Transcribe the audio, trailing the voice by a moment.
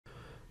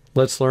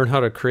Let's learn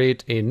how to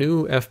create a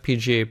new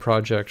FPGA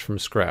project from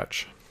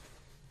scratch.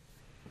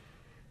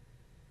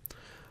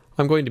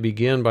 I'm going to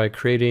begin by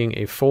creating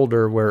a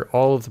folder where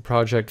all of the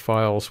project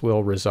files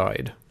will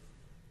reside.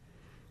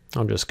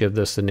 I'll just give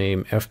this the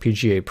name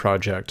FPGA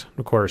project.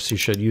 Of course, you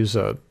should use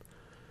a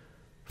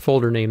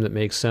folder name that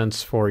makes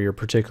sense for your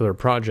particular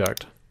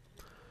project.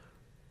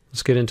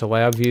 Let's get into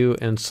LabVIEW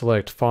and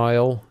select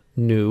File,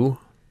 New.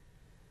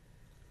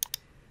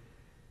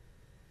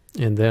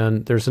 And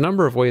then there's a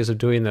number of ways of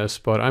doing this,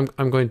 but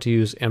I'm going to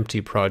use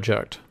Empty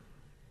Project.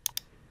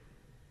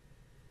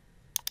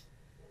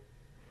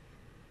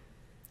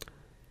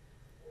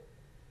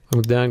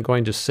 I'm then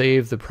going to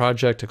save the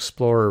Project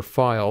Explorer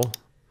file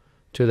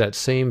to that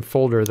same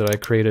folder that I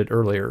created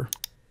earlier.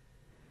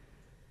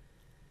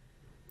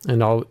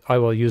 And I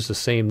will use the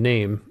same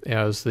name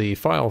as the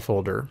file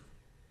folder.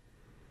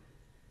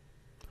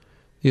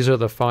 These are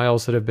the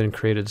files that have been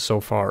created so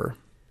far.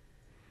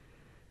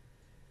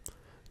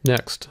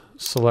 Next,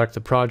 select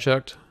the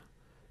project,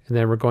 and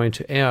then we're going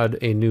to add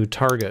a new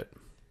target.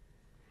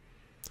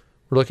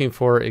 We're looking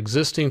for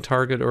existing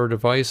target or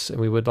device, and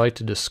we would like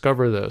to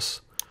discover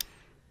this.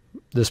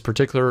 This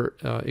particular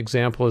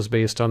example is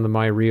based on the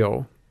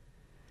MyRio.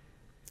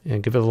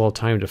 And give it a little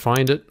time to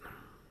find it,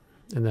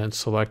 and then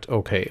select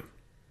OK.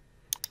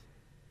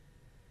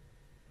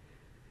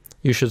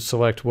 You should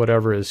select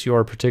whatever is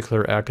your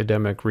particular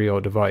academic RIO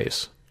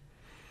device.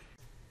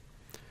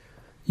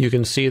 You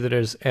can see that it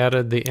has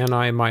added the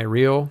NI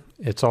MyRio.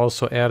 It's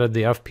also added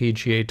the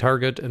FPGA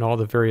target and all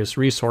the various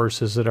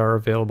resources that are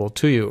available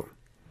to you.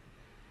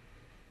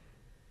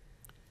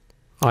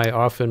 I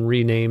often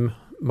rename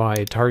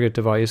my target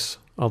device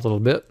a little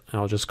bit.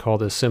 I'll just call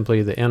this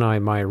simply the NI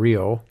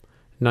MyRio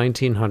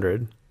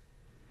 1900.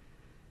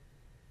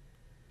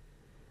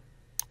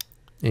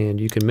 And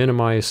you can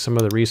minimize some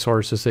of the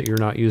resources that you're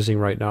not using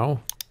right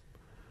now.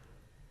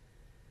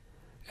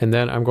 And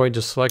then I'm going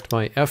to select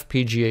my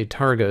FPGA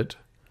target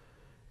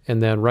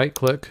and then right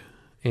click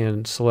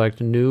and select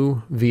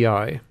New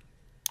VI.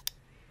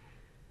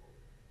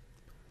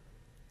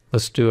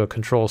 Let's do a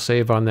Control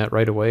Save on that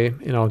right away,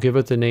 and I'll give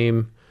it the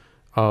name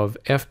of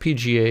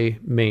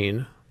FPGA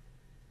main.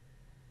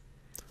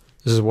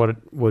 This is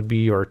what would be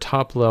your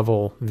top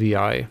level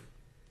VI.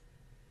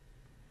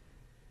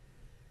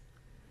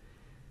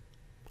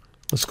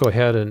 Let's go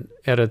ahead and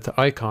edit the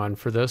icon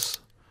for this.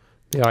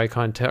 The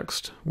icon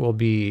text will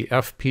be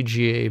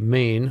FPGA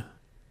main.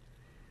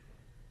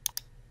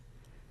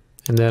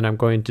 And then I'm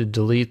going to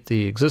delete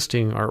the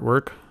existing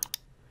artwork,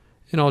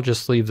 and I'll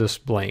just leave this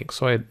blank.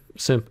 So I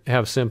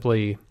have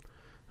simply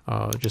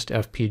just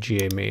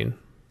FPGA main.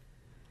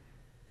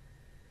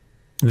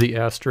 The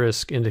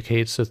asterisk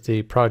indicates that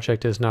the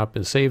project has not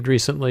been saved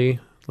recently.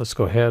 Let's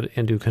go ahead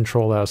and do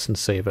Ctrl S and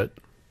save it.